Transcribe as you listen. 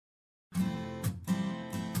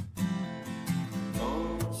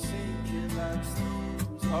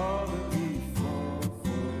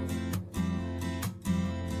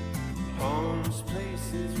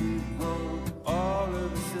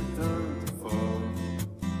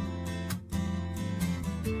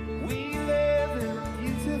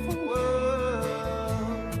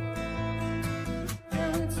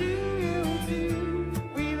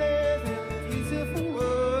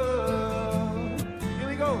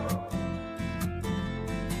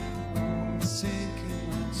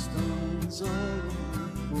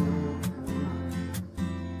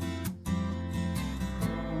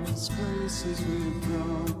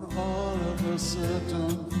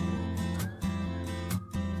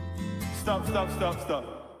Stop, stop, stop,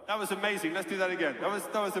 stop. That was amazing. Let's do that again.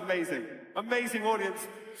 That was amazing. Amazing audience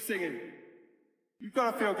singing. You've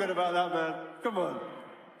got to feel good about that, man. Come on.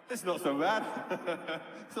 It's not so bad.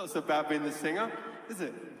 It's not so bad being the singer, is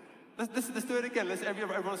it? Let's do it again.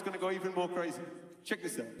 Everyone's going to go even more crazy. Check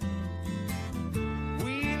this out.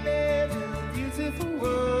 We live in a beautiful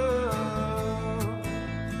world.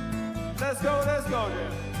 Let's go,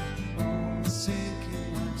 yeah.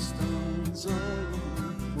 Sinking like stones on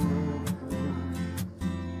the floor.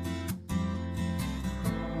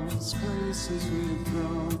 Spaces we've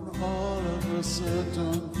grown, all of us are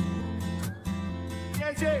done.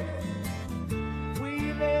 Yeah, Jay. We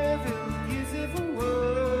live in a beautiful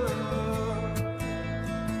world.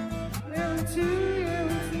 Live to